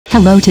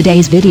Hello,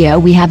 today's video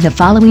we have the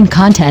following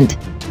content.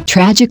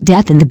 Tragic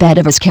death in the bed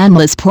of a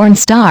scandalous porn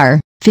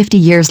star. 50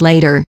 years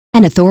later,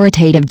 an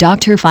authoritative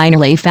doctor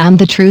finally found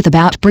the truth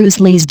about Bruce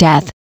Lee's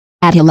death.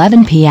 At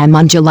 11 p.m.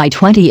 on July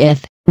 20,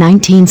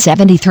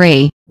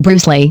 1973,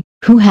 Bruce Lee,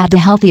 who had the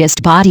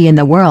healthiest body in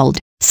the world,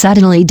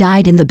 suddenly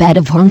died in the bed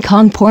of Hong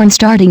Kong porn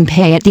star Ding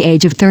Pei at the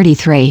age of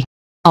 33.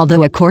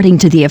 Although according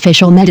to the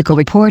official medical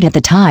report at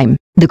the time,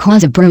 the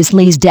cause of Bruce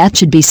Lee's death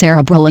should be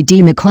cerebral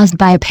edema caused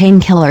by a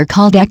painkiller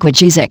called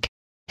Equagesic.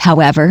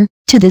 However,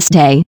 to this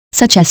day,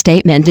 such a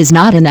statement is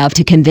not enough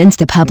to convince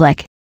the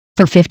public.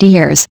 For 50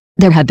 years,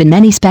 there have been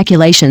many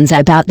speculations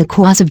about the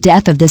cause of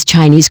death of this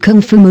Chinese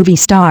kung fu movie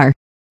star.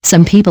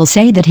 Some people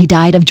say that he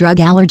died of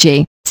drug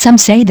allergy, some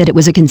say that it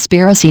was a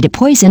conspiracy to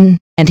poison,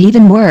 and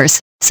even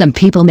worse, some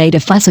people made a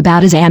fuss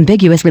about his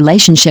ambiguous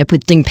relationship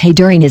with Ding Pei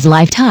during his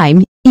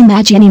lifetime,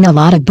 imagining a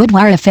lot of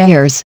boudoir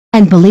affairs,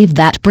 and believed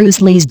that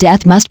Bruce Lee's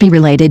death must be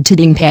related to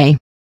Ding Pei.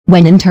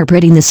 When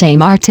interpreting the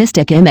same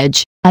artistic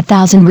image,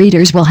 1,000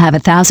 readers will have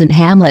 1,000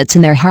 Hamlets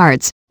in their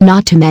hearts,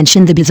 not to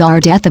mention the bizarre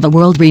death of a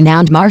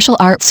world-renowned martial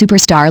arts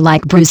superstar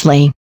like Bruce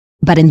Lee.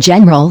 But in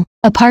general,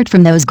 apart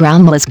from those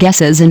groundless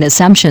guesses and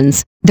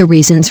assumptions, the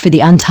reasons for the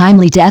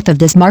untimely death of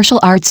this martial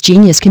arts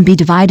genius can be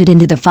divided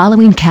into the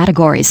following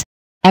categories.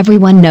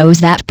 Everyone knows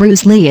that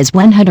Bruce Lee is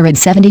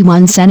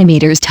 171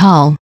 centimeters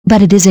tall,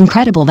 but it is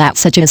incredible that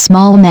such a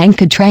small man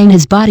could train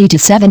his body to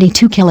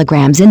 72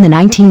 kilograms in the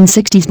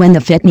 1960s when the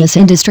fitness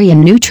industry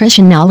and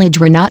nutrition knowledge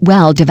were not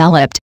well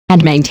developed,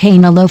 and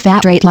maintain a low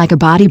fat rate like a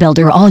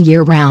bodybuilder all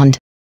year round.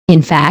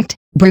 In fact,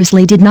 Bruce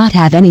Lee did not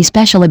have any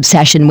special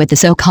obsession with the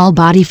so-called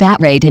body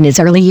fat rate in his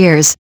early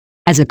years.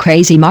 As a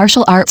crazy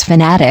martial arts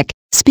fanatic,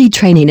 speed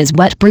training is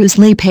what Bruce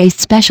Lee pays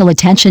special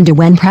attention to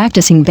when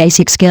practicing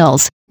basic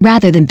skills,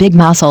 rather than big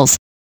muscles.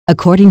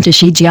 According to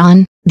Shi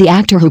Jian, the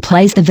actor who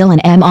plays the villain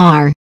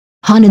Mr.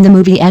 Han in the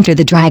movie Enter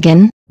the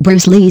Dragon,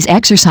 Bruce Lee's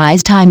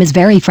exercise time is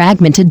very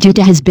fragmented due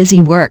to his busy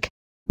work.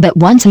 But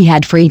once he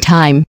had free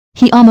time,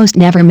 he almost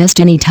never missed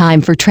any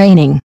time for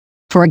training.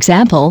 For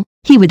example,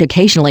 he would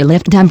occasionally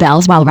lift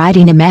dumbbells while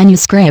writing a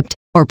manuscript,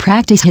 or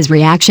practice his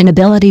reaction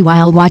ability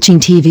while watching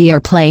TV or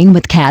playing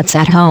with cats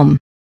at home.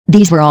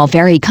 These were all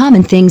very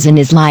common things in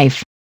his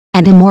life.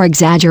 And a more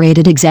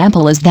exaggerated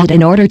example is that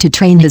in order to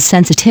train his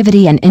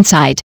sensitivity and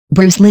insight,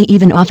 Bruce Lee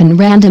even often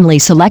randomly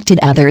selected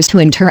others to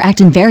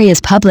interact in various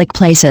public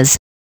places.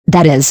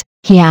 That is,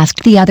 he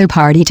asked the other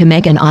party to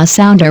make an ah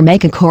sound or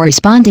make a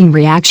corresponding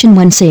reaction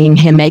when seeing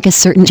him make a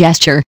certain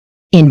gesture.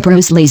 In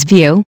Bruce Lee's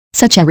view,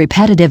 such a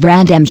repetitive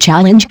random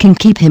challenge can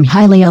keep him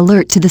highly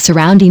alert to the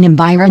surrounding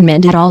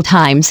environment at all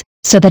times,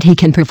 so that he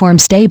can perform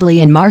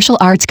stably in martial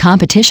arts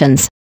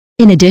competitions.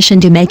 In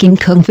addition to making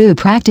kung fu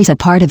practice a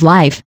part of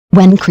life,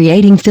 when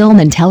creating film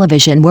and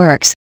television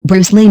works,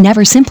 Bruce Lee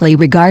never simply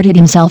regarded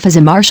himself as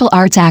a martial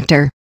arts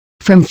actor.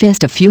 From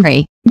Fist of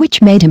Fury,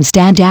 which made him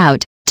stand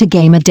out, to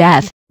Game of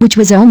Death, which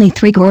was only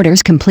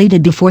 3/4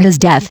 completed before his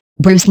death,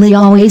 Bruce Lee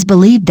always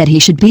believed that he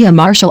should be a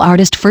martial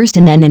artist first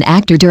and then an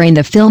actor during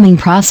the filming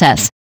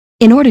process.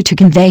 In order to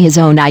convey his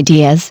own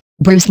ideas,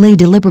 Bruce Lee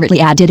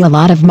deliberately added a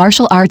lot of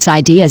martial arts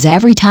ideas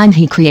every time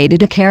he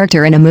created a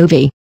character in a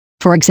movie.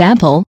 For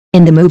example,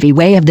 in the movie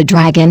Way of the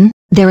Dragon,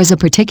 there is a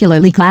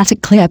particularly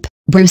classic clip.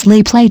 Bruce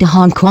Lee played a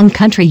Hong Kong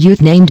country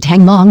youth named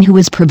Tang Long who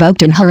was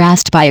provoked and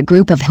harassed by a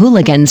group of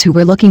hooligans who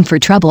were looking for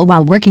trouble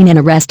while working in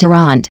a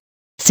restaurant.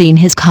 Seeing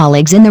his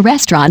colleagues in the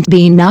restaurant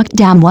being knocked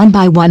down one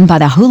by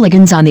the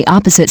hooligans on the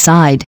opposite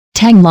side,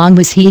 Tang Long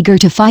was eager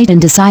to fight and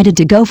decided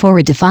to go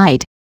forward to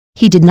fight.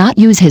 He did not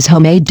use his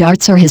homemade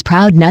darts or his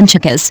proud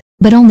nunchakus,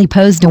 but only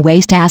posed a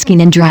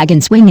waist-asking and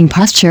dragon-swinging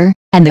posture,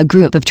 and the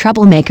group of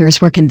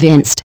troublemakers were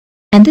convinced.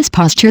 And this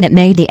posture that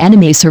made the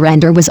enemy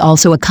surrender was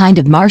also a kind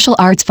of martial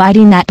arts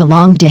fighting that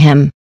belonged to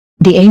him.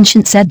 The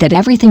ancient said that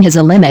everything has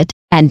a limit,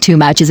 and too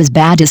much is as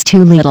bad as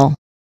too little.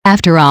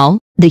 After all,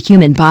 the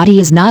human body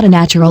is not a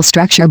natural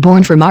structure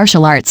born for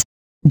martial arts.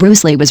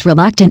 Bruce Lee was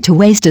reluctant to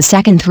waste a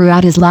second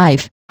throughout his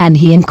life, and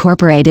he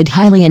incorporated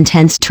highly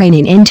intense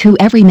training into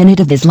every minute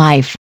of his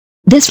life.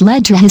 This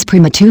led to his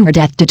premature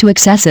death due to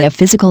excessive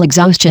physical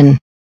exhaustion.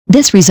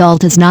 This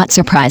result is not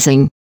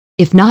surprising.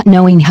 If not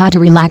knowing how to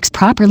relax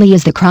properly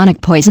is the chronic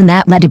poison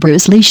that led to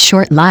Bruce Lee's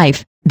short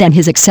life, then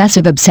his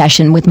excessive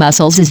obsession with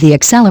muscles is the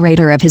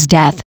accelerator of his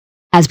death.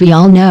 As we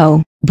all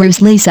know,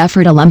 Bruce Lee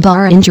suffered a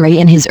lumbar injury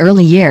in his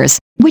early years,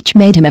 which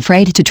made him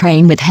afraid to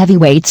train with heavy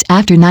weights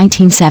after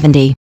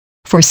 1970.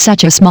 For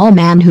such a small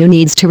man who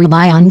needs to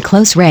rely on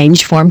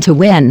close-range form to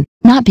win,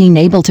 not being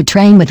able to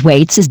train with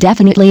weights is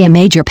definitely a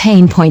major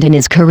pain point in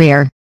his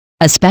career.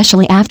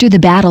 Especially after the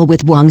battle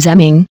with Wang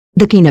Zeming,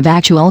 the king of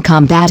actual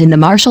combat in the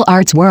martial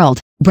arts world,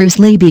 Bruce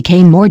Lee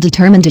became more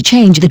determined to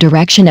change the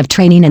direction of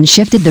training and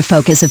shifted the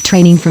focus of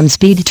training from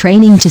speed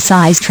training to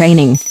size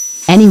training.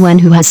 Anyone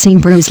who has seen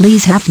Bruce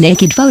Lee's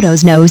half-naked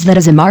photos knows that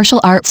as a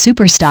martial arts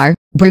superstar,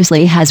 Bruce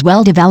Lee has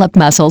well-developed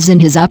muscles in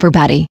his upper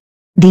body.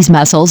 These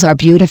muscles are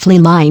beautifully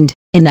lined,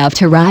 enough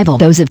to rival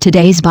those of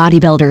today's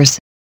bodybuilders.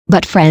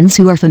 But friends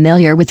who are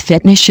familiar with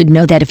fitness should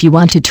know that if you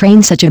want to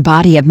train such a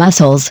body of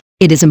muscles,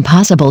 It is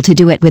impossible to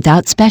do it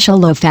without special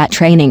low-fat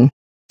training.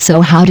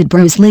 So how did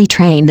Bruce Lee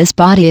train this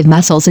body of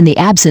muscles in the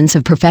absence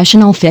of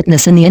professional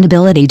fitness and the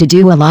inability to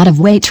do a lot of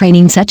weight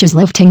training such as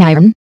lifting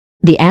iron?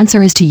 The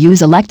answer is to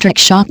use electric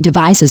shock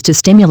devices to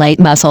stimulate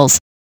muscles.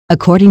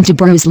 According to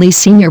Bruce Lee's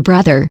senior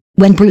brother,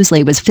 when Bruce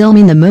Lee was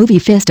filming the movie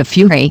Fist of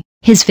Fury,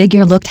 his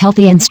figure looked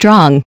healthy and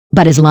strong,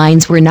 but his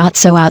lines were not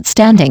so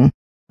outstanding.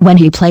 When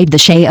he played the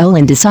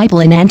Shaolin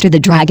disciple in Enter the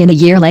Dragon a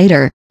year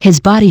later,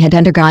 his body had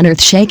undergone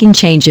earth-shaking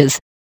changes.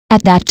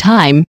 At that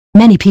time,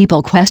 many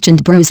people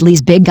questioned Bruce Lee's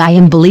big eye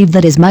and believed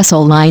that his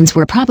muscle lines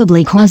were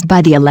probably caused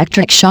by the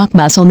electric shock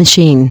muscle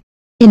machine.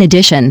 In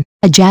addition,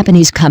 a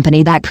Japanese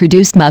company that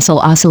produced muscle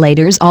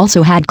oscillators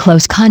also had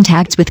close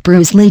contacts with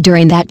Bruce Lee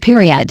during that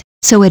period,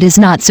 so it is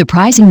not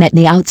surprising that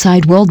the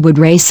outside world would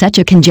raise such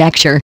a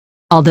conjecture.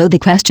 Although the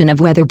question of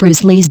whether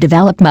Bruce Lee's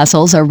developed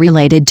muscles are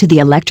related to the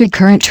electric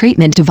current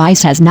treatment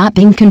device has not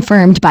been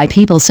confirmed by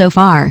people so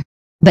far.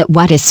 But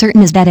what is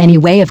certain is that any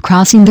way of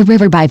crossing the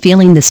river by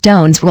feeling the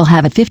stones will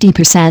have a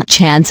 50%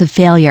 chance of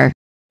failure.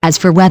 As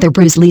for whether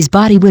Bruce Lee's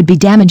body would be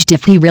damaged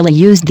if he really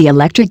used the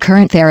electric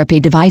current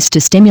therapy device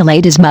to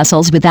stimulate his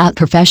muscles without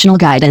professional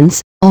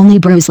guidance, only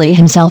Bruce Lee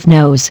himself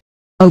knows.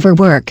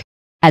 Overwork.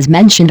 As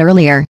mentioned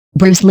earlier,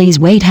 Bruce Lee's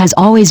weight has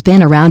always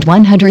been around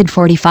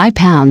 145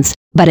 pounds,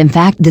 but in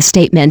fact this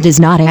statement is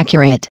not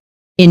accurate.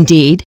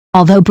 Indeed,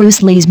 although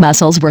Bruce Lee's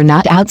muscles were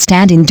not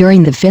outstanding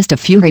during the Fist of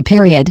Fury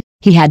period,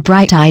 he had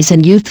bright eyes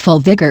and youthful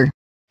vigor.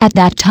 At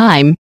that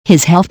time,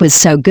 his health was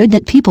so good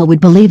that people would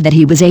believe that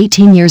he was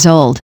 18 years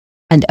old.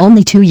 And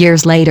only 2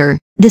 years later,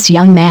 this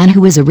young man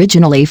who was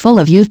originally full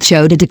of youth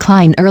showed a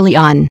decline early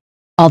on.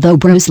 Although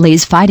Bruce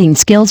Lee's fighting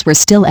skills were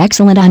still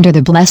excellent under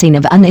the blessing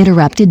of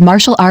uninterrupted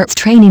martial arts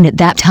training at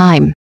that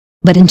time.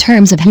 But in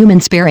terms of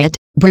human spirit,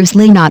 Bruce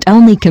Lee not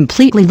only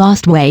completely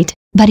lost weight,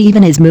 but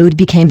even his mood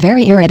became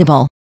very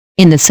irritable.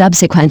 In the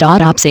subsequent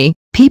autopsy,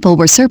 people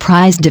were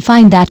surprised to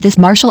find that this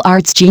martial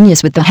arts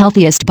genius with the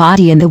healthiest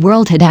body in the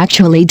world had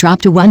actually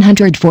dropped to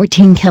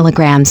 114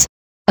 kilograms.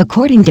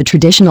 According to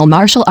traditional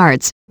martial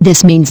arts,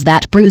 this means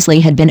that Bruce Lee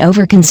had been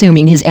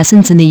over-consuming his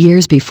essence in the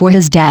years before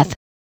his death.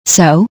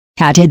 So,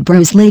 how did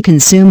Bruce Lee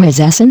consume his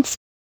essence?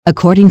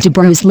 According to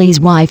Bruce Lee's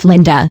wife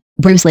Linda,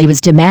 Bruce Lee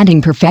was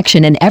demanding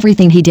perfection in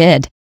everything he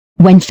did.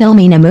 When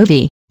filming a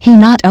movie, he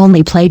not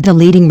only played the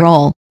leading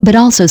role, but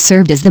also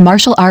served as the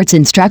martial arts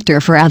instructor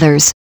for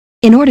others.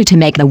 In order to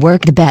make the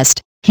work the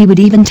best, he would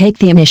even take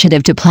the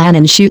initiative to plan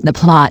and shoot the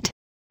plot.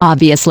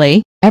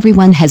 Obviously,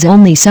 everyone has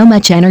only so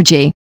much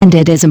energy, and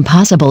it is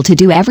impossible to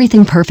do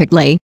everything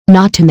perfectly,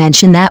 not to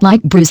mention that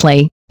like Bruce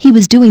Lee, he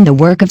was doing the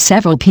work of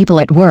several people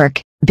at work,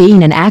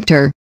 being an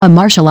actor, a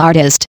martial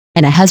artist,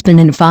 and a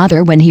husband and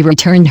father when he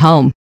returned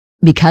home.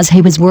 Because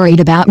he was worried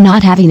about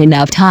not having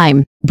enough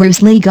time,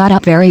 Bruce Lee got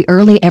up very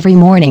early every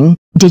morning,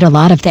 did a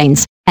lot of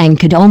things, and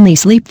could only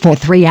sleep for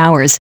 3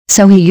 hours,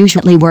 so he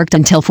usually worked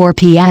until 4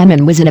 p.m.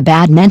 and was in a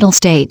bad mental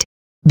state.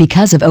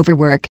 Because of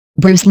overwork,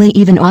 Bruce Lee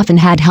even often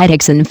had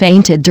headaches and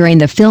fainted during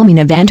the filming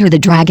of Enter the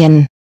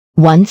Dragon.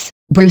 Once,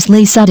 Bruce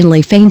Lee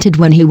suddenly fainted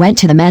when he went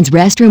to the men's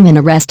restroom in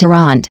a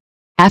restaurant.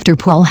 After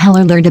Paul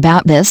Heller learned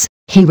about this,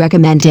 he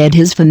recommended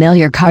his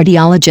familiar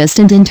cardiologist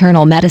and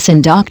internal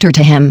medicine doctor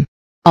to him.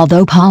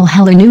 Although Paul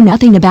Heller knew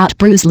nothing about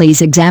Bruce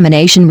Lee's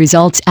examination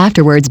results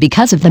afterwards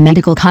because of the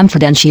medical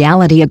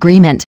confidentiality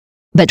agreement.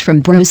 But from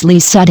Bruce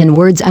Lee's sudden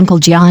words, "Uncle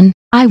John,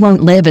 I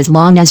won't live as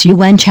long as you,"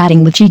 when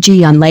chatting with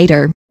Gigi on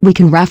later, we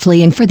can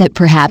roughly infer that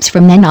perhaps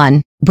from then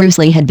on, Bruce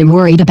Lee had been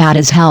worried about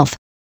his health.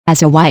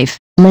 As a wife,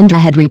 Linda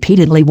had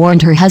repeatedly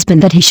warned her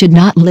husband that he should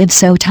not live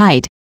so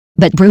tight.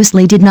 But Bruce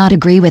Lee did not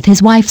agree with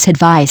his wife's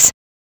advice.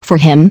 For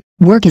him,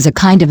 work is a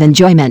kind of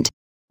enjoyment.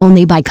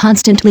 Only by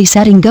constantly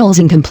setting goals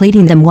and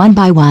completing them one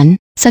by one,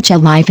 such a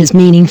life is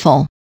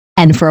meaningful.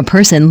 And for a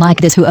person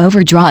like this who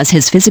overdraws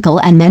his physical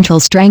and mental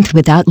strength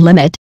without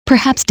limit,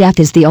 perhaps death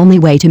is the only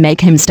way to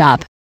make him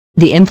stop.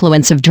 The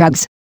influence of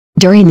drugs.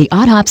 During the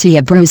autopsy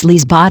of Bruce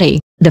Lee's body,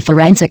 the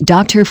forensic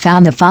doctor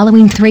found the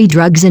following 3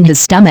 drugs in his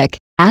stomach: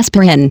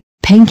 aspirin,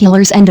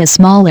 painkillers and a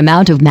small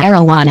amount of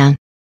marijuana.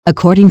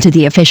 According to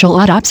the official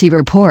autopsy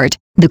report,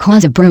 the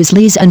cause of Bruce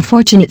Lee's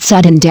unfortunate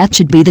sudden death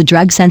should be the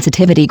drug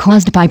sensitivity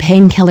caused by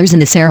painkillers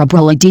and the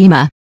cerebral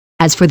edema.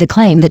 As for the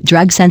claim that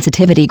drug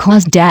sensitivity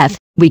caused death,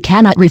 we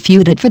cannot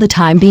refute it for the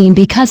time being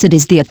because it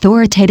is the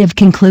authoritative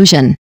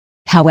conclusion.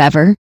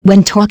 However,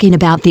 when talking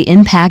about the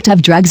impact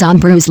of drugs on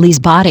Bruce Lee's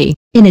body,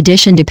 in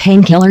addition to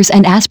painkillers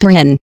and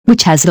aspirin,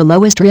 which has the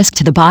lowest risk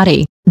to the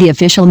body, the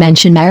official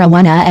mention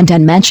marijuana and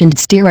unmentioned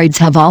steroids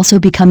have also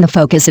become the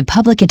focus of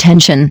public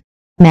attention.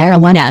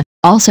 Marijuana,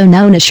 also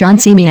known as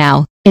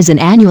shansi, is an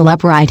annual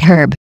upright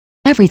herb.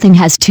 Everything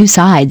has 2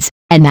 sides,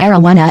 and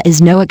marijuana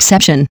is no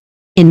exception.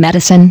 In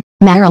medicine,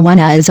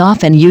 marijuana is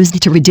often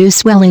used to reduce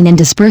swelling and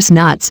disperse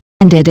knots,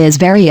 and it is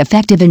very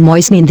effective in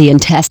moistening the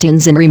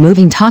intestines and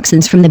removing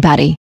toxins from the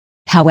body.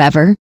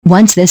 However,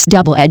 once this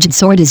double-edged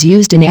sword is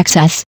used in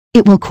excess,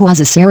 it will cause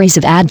a series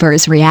of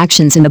adverse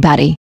reactions in the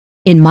body.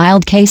 In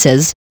mild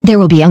cases, there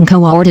will be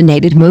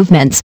uncoordinated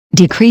movements,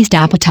 decreased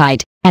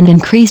appetite, and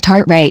increased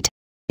heart rate.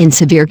 In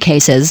severe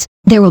cases,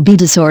 there will be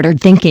disordered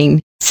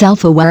thinking,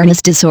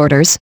 self-awareness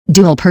disorders,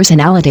 dual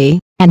personality,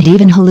 and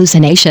even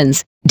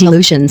hallucinations,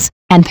 delusions,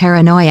 and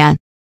paranoia.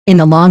 In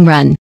the long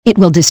run, it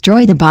will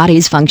destroy the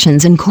body's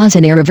functions and cause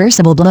an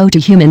irreversible blow to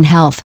human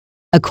health.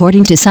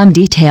 According to some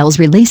details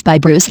released by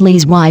Bruce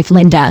Lee's wife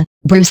Linda,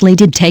 Bruce Lee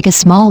did take a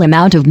small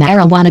amount of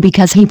marijuana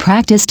because he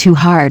practiced too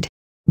hard.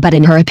 But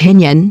in her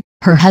opinion,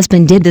 her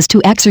husband did this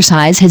to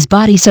exercise his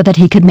body so that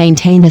he could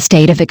maintain a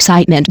state of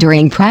excitement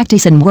during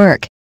practice and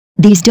work.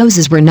 These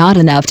doses were not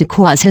enough to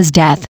cause his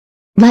death.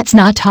 Let's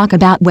not talk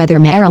about whether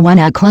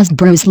marijuana caused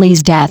Bruce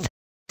Lee's death.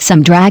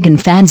 Some Dragon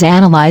fans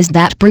analyzed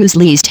that Bruce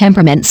Lee's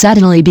temperament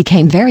suddenly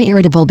became very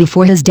irritable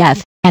before his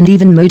death, and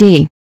even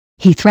moody.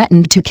 He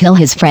threatened to kill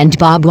his friend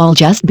Bob Wall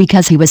just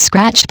because he was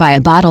scratched by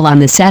a bottle on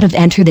the set of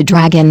Enter the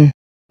Dragon.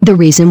 The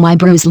reason why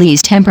Bruce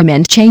Lee's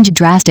temperament changed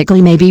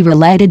drastically may be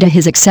related to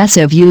his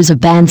excessive use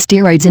of banned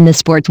steroids in the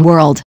sports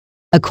world.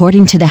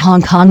 According to the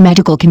Hong Kong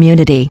medical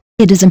community,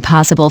 it is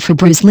impossible for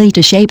Bruce Lee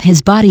to shape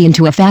his body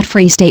into a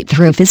fat-free state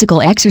through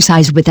physical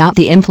exercise without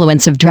the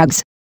influence of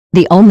drugs.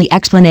 The only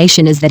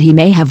explanation is that he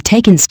may have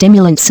taken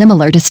stimulants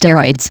similar to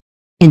steroids.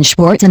 In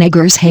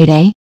Schwarzenegger's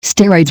heyday,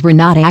 steroids were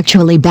not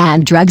actually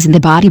banned drugs in the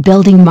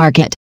bodybuilding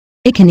market.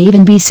 It can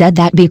even be said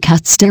that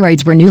because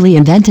steroids were newly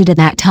invented at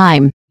that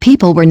time,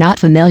 people were not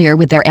familiar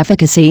with their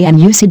efficacy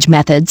and usage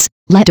methods,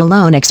 let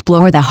alone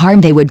explore the harm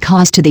they would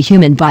cause to the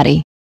human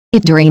body.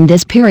 If during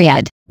this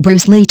period,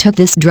 Bruce Lee took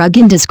this drug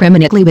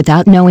indiscriminately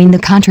without knowing the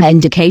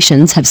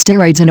contraindications of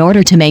steroids in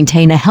order to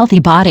maintain a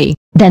healthy body,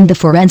 then the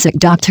forensic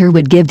doctor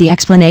would give the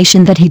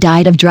explanation that he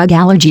died of drug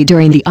allergy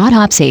during the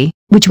autopsy,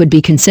 which would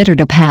be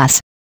considered a pass.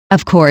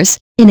 Of course,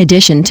 in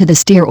addition to the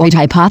steroid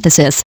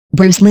hypothesis,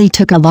 Bruce Lee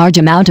took a large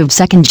amount of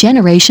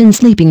second-generation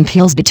sleeping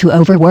pills due to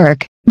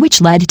overwork, which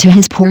led to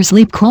his poor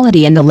sleep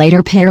quality in the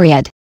later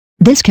period.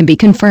 This can be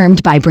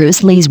confirmed by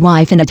Bruce Lee's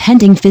wife and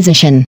attending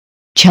physician.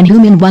 Chen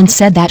Human once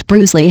said that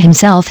Bruce Lee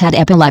himself had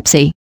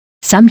epilepsy.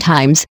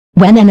 Sometimes,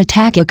 when an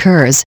attack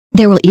occurs,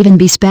 there will even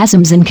be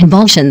spasms and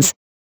convulsions.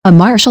 A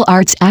martial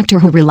arts actor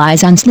who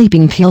relies on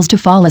sleeping pills to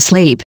fall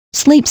asleep,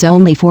 sleeps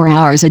only 4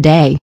 hours a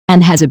day,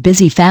 and has a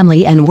busy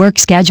family and work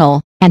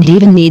schedule, and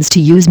even needs to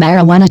use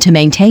marijuana to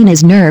maintain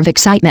his nerve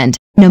excitement.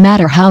 No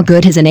matter how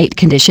good his innate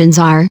conditions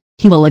are,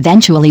 he will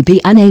eventually be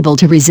unable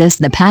to resist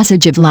the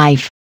passage of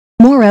life.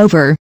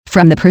 Moreover,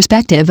 from the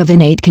perspective of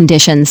innate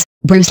conditions,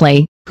 Bruce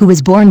Lee, who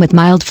was born with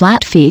mild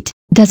flat feet,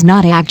 does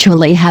not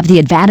actually have the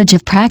advantage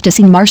of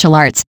practicing martial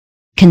arts.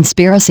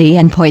 Conspiracy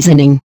and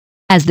poisoning.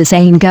 As the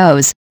saying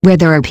goes, where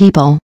there are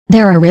people,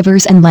 there are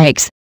rivers and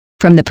lakes.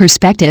 From the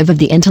perspective of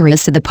the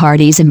interests of the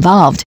parties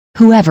involved,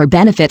 whoever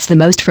benefits the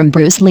most from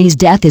Bruce Lee's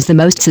death is the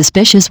most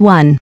suspicious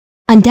one.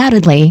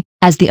 Undoubtedly,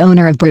 as the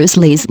owner of Bruce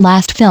Lee's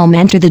last film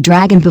Enter the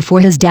Dragon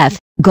before his death,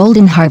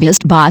 Golden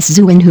Harvest boss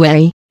Zhu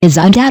Enhui is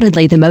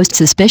undoubtedly the most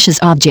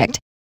suspicious object.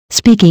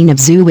 Speaking of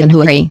Zhu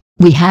Enhui,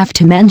 we have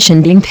to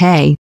mention Ding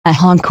Pei, a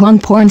Hong Kong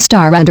porn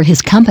star under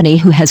his company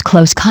who has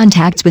close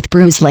contacts with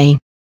Bruce Lee.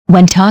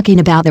 When talking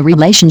about the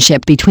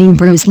relationship between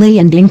Bruce Lee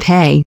and Ding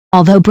Pei,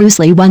 although Bruce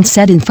Lee once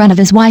said in front of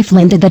his wife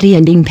Linda that he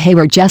and Ding Pei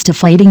were just a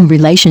fleeting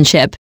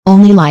relationship,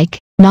 only like,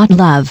 not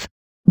love.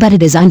 But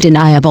it is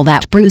undeniable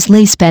that Bruce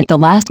Lee spent the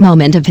last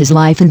moment of his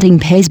life in Ding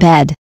Pei's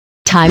bed.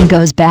 Time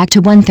goes back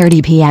to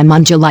 1:30 p.m.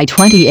 on July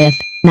 20,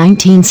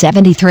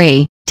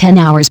 1973, 10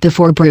 hours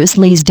before Bruce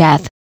Lee's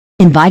death.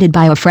 Invited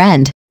by a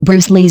friend,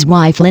 Bruce Lee's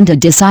wife Linda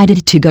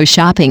decided to go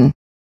shopping.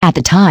 At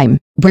the time,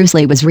 Bruce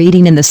Lee was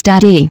reading in the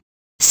study.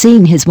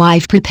 Seeing his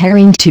wife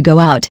preparing to go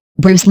out,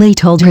 Bruce Lee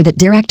told her that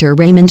director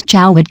Raymond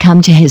Chow would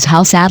come to his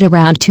house at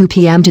around 2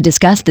 p.m. to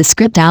discuss the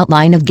script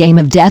outline of Game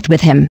of Death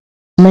with him.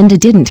 Linda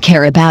didn't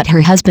care about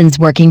her husband's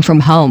working from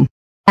home.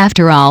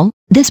 After all,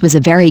 this was a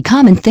very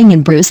common thing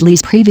in Bruce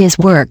Lee's previous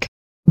work.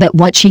 But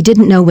what she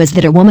didn't know was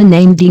that a woman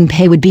named Ding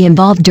Pei would be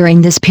involved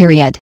during this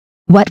period.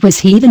 What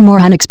was even more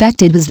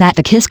unexpected was that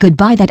the kiss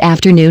goodbye that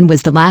afternoon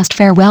was the last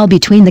farewell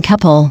between the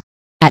couple.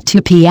 At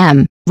 2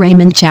 p.m.,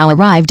 Raymond Chow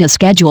arrived as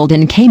scheduled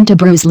and came to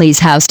Bruce Lee's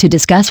house to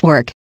discuss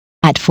work.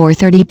 At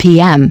 4:30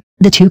 p.m.,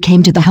 the two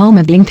came to the home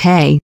of Ding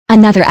Pei,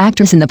 another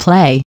actress in the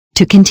play,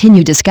 to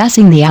continue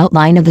discussing the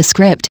outline of the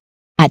script.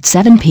 At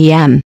 7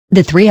 p.m.,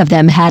 the three of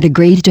them had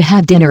agreed to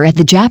have dinner at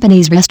the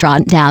Japanese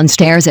restaurant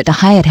downstairs at the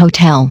Hyatt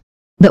Hotel.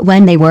 But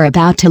when they were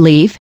about to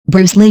leave,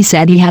 Bruce Lee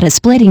said he had a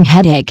splitting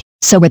headache,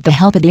 so with the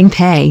help of Ding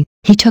Pei,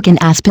 he took an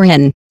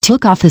aspirin,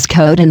 took off his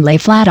coat and lay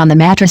flat on the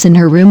mattress in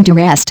her room to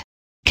rest.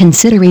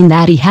 Considering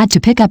that he had to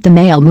pick up the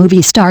male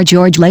movie star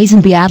George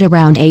Lazenby at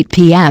around 8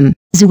 p.m.,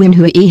 Zhu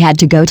Enhui had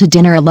to go to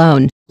dinner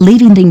alone,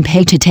 leaving Ding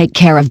Pei to take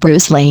care of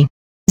Bruce Lee.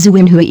 Zhu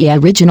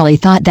Enhui originally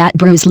thought that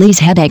Bruce Lee's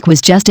headache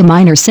was just a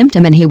minor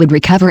symptom and he would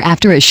recover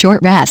after a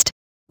short rest.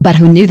 But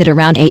who knew that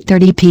around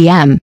 8:30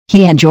 p.m.,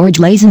 he and George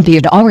Lazenby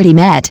had already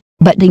met,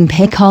 but Ding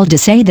Pei called to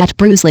say that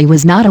Bruce Lee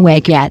was not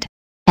awake yet.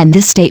 And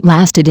this state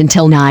lasted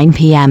until 9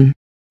 p.m.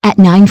 At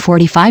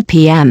 9:45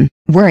 p.m.,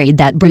 worried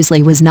that Bruce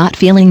Lee was not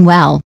feeling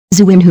well,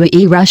 Zhu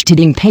Enhui rushed to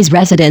Ding Pei's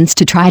residence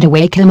to try to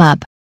wake him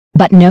up.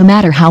 But no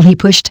matter how he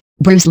pushed,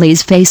 Bruce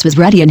Lee's face was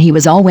ruddy and he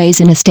was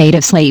always in a state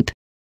of sleep.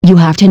 You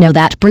have to know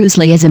that Bruce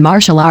Lee is a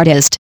martial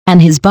artist,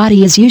 and his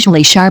body is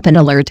usually sharp and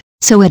alert,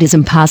 so it is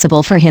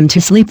impossible for him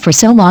to sleep for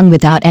so long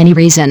without any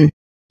reason.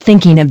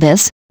 Thinking of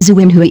this, Zhou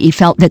Enhui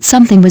felt that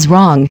something was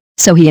wrong,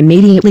 so he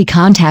immediately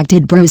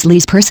contacted Bruce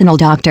Lee's personal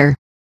doctor.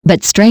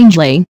 But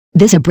strangely,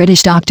 a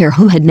British doctor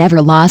who had never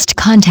lost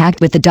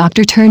contact with the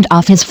doctor turned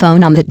off his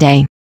phone on that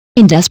day.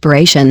 In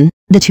desperation,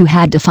 the two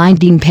had to find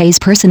Ding Pei's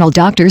personal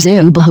doctor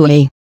Zhou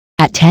Enhui.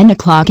 At 10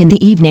 o'clock in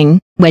the evening,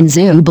 when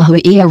Zhou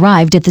Enhui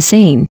arrived at the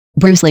scene,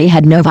 Bruce Lee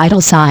had no vital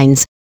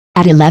signs.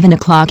 At 11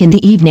 o'clock in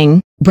the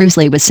evening, Bruce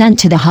Lee was sent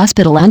to the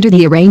hospital under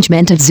the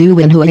arrangement of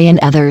Zhou Enhui and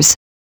others.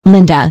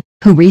 Linda,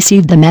 who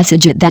received the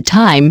message at that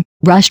time,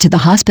 rushed to the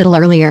hospital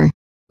earlier.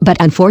 But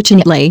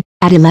unfortunately,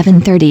 at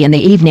 11:30 in the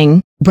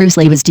evening, Bruce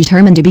Lee was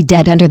determined to be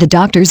dead under the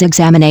doctor's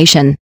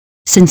examination.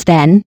 Since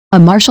then, a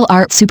martial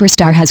arts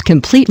superstar has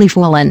completely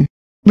fallen.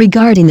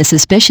 Regarding the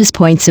suspicious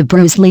points of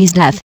Bruce Lee's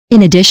death,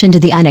 in addition to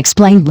the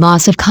unexplained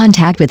loss of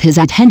contact with his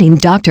attending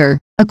doctor,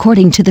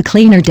 according to the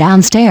cleaner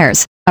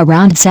downstairs,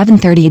 around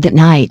 7:30 that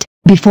night,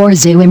 before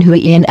Zhou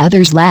Enhui and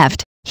others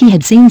left, he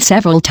had seen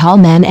several tall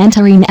men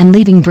entering and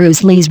leaving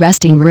Bruce Lee's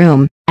resting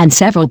room, and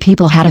several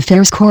people had a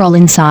fierce quarrel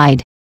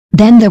inside.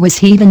 Then there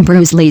was even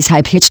Bruce Lee's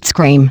high-pitched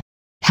scream.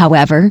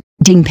 However,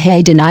 Ding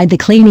Pei denied the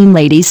cleaning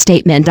lady's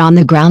statement on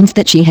the grounds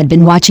that she had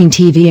been watching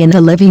TV in the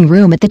living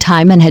room at the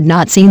time and had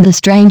not seen the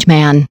strange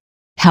man.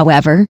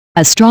 However,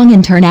 a strong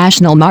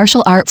international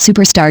martial arts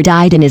superstar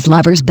died in his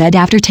lover's bed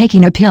after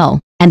taking a pill,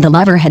 and the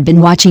lover had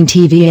been watching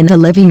TV in the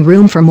living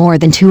room for more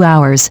than 2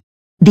 hours.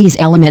 These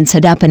elements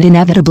add up and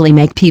inevitably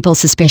make people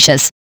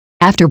suspicious.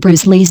 After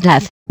Bruce Lee's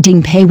death,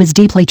 Ding Pei was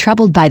deeply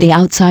troubled by the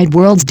outside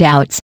world's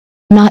doubts.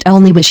 Not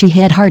only was she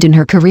hit hard in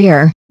her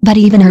career, but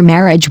even her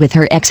marriage with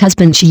her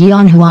ex-husband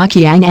Xiang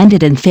Huaqiang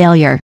ended in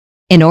failure.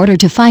 In order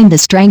to find the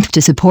strength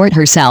to support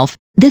herself,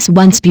 this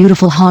once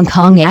beautiful Hong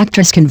Kong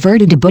actress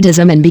converted to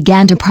Buddhism and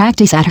began to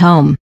practice at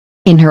home.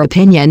 In her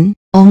opinion,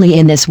 only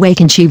in this way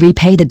can she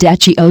repay the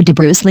debt she owed to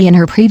Bruce Lee in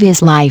her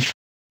previous life.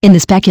 In the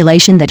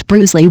speculation that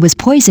Bruce Lee was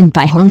poisoned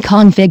by Hong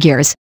Kong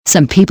figures,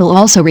 some people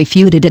also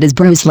refuted it as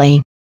Bruce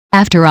Lee.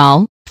 After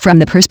all, from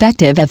the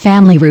perspective of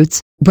family roots,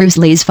 Bruce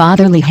Lee's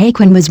father Lee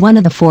Haikun was one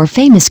of the 4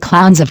 famous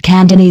clowns of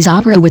Cantonese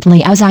opera with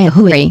Liao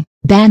Xiaohui,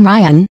 Ban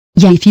Ryan,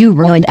 Ye Fu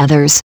Ro and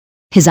others.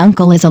 His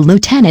uncle is a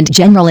lieutenant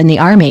general in the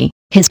army,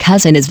 his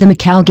cousin is the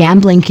Macau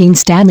gambling king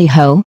Stanley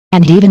Ho,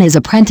 and even his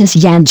apprentice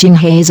Yan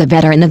Jinghe is a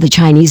veteran of the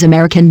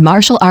Chinese-American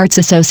Martial Arts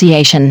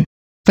Association.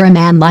 For a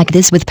man like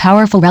this with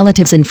powerful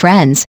relatives and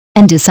friends,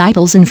 and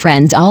disciples and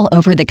friends all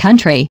over the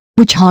country,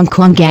 which Hong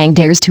Kong gang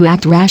dares to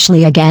act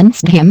rashly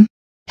against him?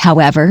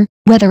 However,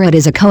 whether it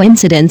is a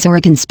coincidence or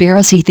a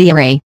conspiracy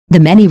theory, the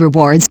many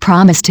rewards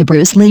promised to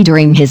Bruce Lee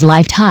during his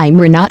lifetime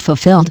were not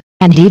fulfilled,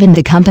 and even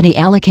the company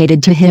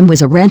allocated to him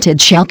was a rented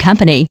shell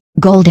company,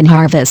 Golden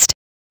Harvest.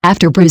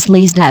 After Bruce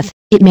Lee's death,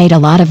 it made a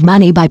lot of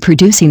money by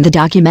producing the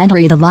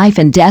documentary The Life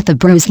and Death of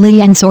Bruce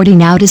Lee and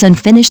sorting out his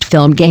unfinished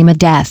film Game of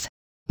Death.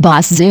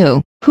 Boss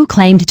Zhu, who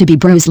claimed to be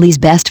Bruce Lee's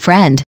best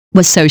friend,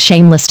 was so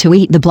shameless to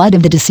eat the blood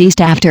of the deceased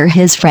after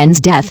his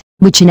friend's death,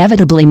 which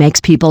inevitably makes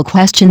people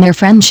question their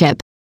friendship.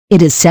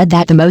 It is said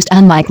that the most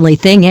unlikely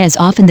thing is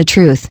often the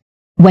truth.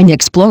 When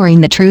exploring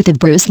the truth of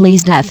Bruce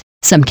Lee's death,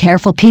 some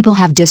careful people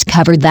have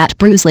discovered that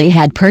Bruce Lee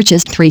had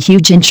purchased 3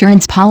 huge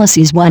insurance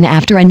policies one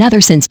after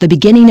another since the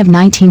beginning of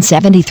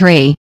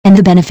 1973, and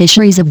the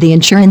beneficiaries of the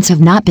insurance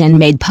have not been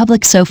made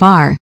public so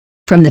far.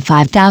 From the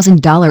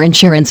 $5,000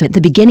 insurance at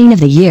the beginning of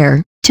the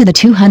year, to the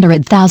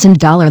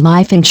 $200,000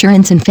 life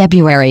insurance in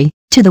February,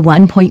 to the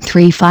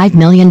 $1.35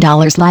 million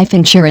life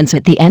insurance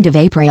at the end of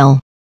April.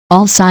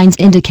 All signs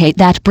indicate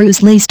that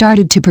Bruce Lee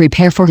started to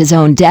prepare for his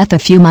own death a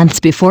few months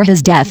before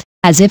his death,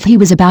 as if he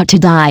was about to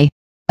die.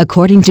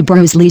 According to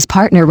Bruce Lee's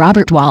partner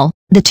Robert Wall,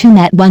 the two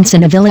met once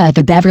in a villa at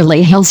the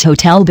Beverly Hills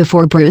Hotel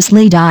before Bruce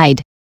Lee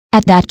died.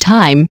 At that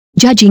time,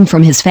 judging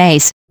from his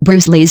face,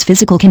 Bruce Lee's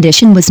physical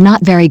condition was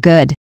not very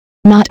good.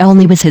 Not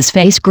only was his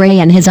face gray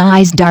and his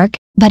eyes dark,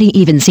 but he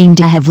even seemed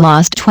to have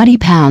lost 20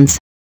 pounds.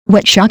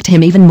 What shocked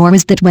him even more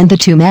was that when the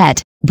two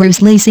met,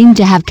 Bruce Lee seemed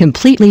to have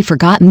completely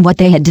forgotten what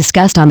they had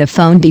discussed on the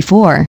phone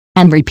before,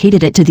 and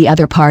repeated it to the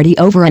other party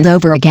over and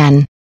over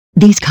again.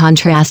 These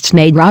contrasts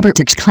made Robert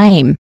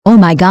exclaim, "Oh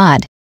my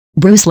God!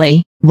 Bruce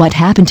Lee, what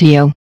happened to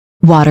you?"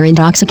 Water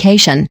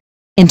intoxication.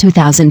 In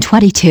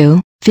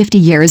 2022, 50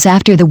 years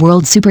after the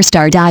world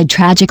superstar died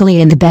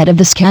tragically in the bed of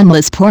the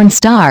scandalous porn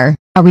star,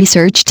 a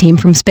research team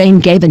from Spain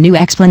gave a new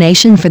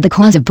explanation for the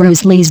cause of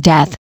Bruce Lee's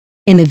death.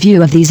 In the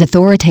view of these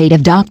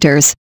authoritative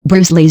doctors,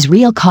 Bruce Lee's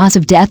real cause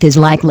of death is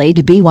likely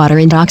to be water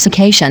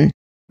intoxication.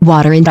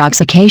 Water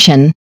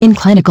intoxication, in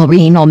clinical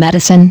renal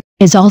medicine,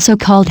 is also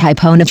called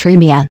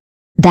hyponatremia.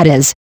 That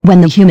is, when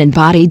the human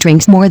body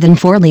drinks more than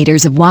 4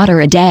 liters of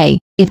water a day,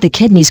 if the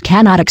kidneys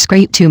cannot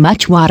excrete too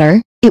much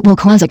water, it will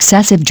cause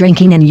excessive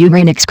drinking and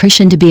urine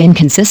excretion to be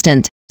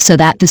inconsistent, so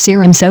that the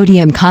serum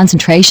sodium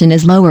concentration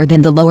is lower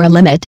than the lower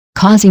limit,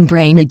 causing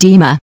brain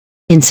edema.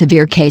 In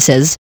severe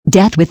cases,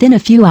 death within a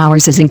few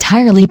hours is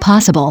entirely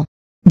possible.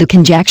 The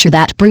conjecture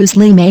that Bruce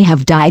Lee may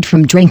have died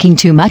from drinking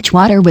too much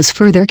water was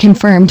further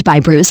confirmed by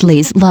Bruce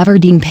Lee's lover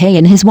Ding Pei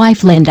and his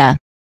wife Linda.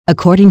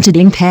 According to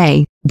Ding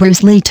Pei,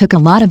 Bruce Lee took a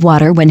lot of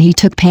water when he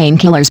took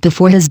painkillers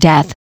before his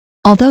death.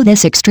 Although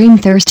this extreme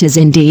thirst is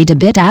indeed a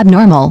bit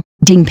abnormal,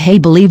 Ding Pei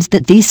believes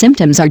that these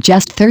symptoms are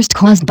just thirst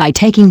caused by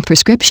taking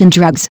prescription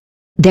drugs.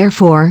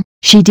 Therefore,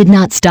 she did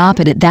not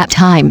stop it at that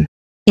time.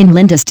 In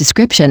Linda's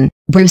description,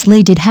 Bruce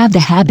Lee did have the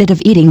habit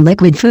of eating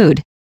liquid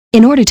food.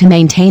 In order to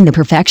maintain the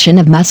perfection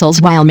of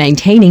muscles while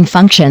maintaining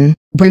function,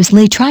 Bruce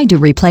Lee tried to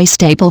replace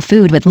staple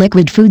food with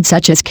liquid food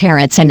such as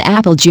carrots and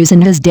apple juice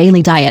in his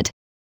daily diet.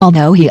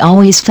 Although he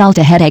always felt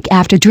a headache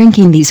after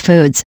drinking these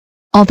foods.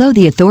 Although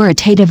the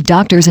authoritative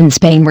doctors in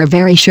Spain were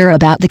very sure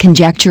about the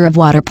conjecture of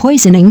water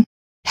poisoning,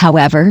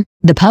 however,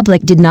 the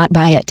public did not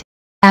buy it.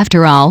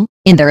 After all,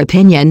 in their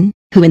opinion,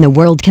 who in the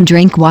world can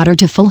drink water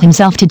to fool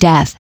himself to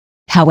death?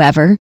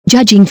 However,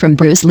 judging from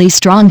Bruce Lee's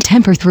strong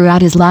temper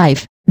throughout his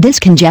life, this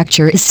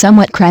conjecture is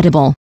somewhat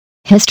credible.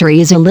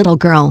 History is a little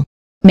girl.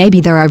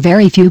 Maybe there are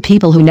very few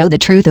people who know the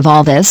truth of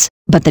all this,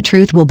 but the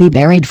truth will be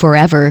buried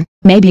forever.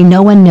 Maybe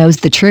no one knows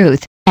the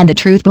truth, and the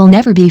truth will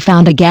never be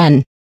found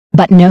again.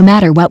 But no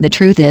matter what the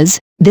truth is,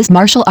 this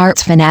martial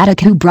arts fanatic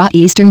who brought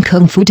Eastern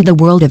Kung Fu to the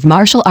world of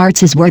martial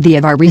arts is worthy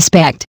of our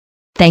respect.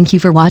 Thank you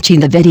for watching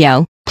the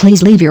video.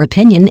 Please leave your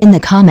opinion in the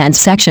comments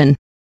section.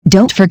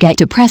 Don't forget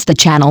to press the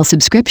channel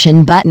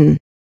subscription button.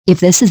 If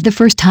this is the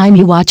first time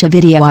you watch a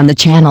video on the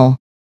channel,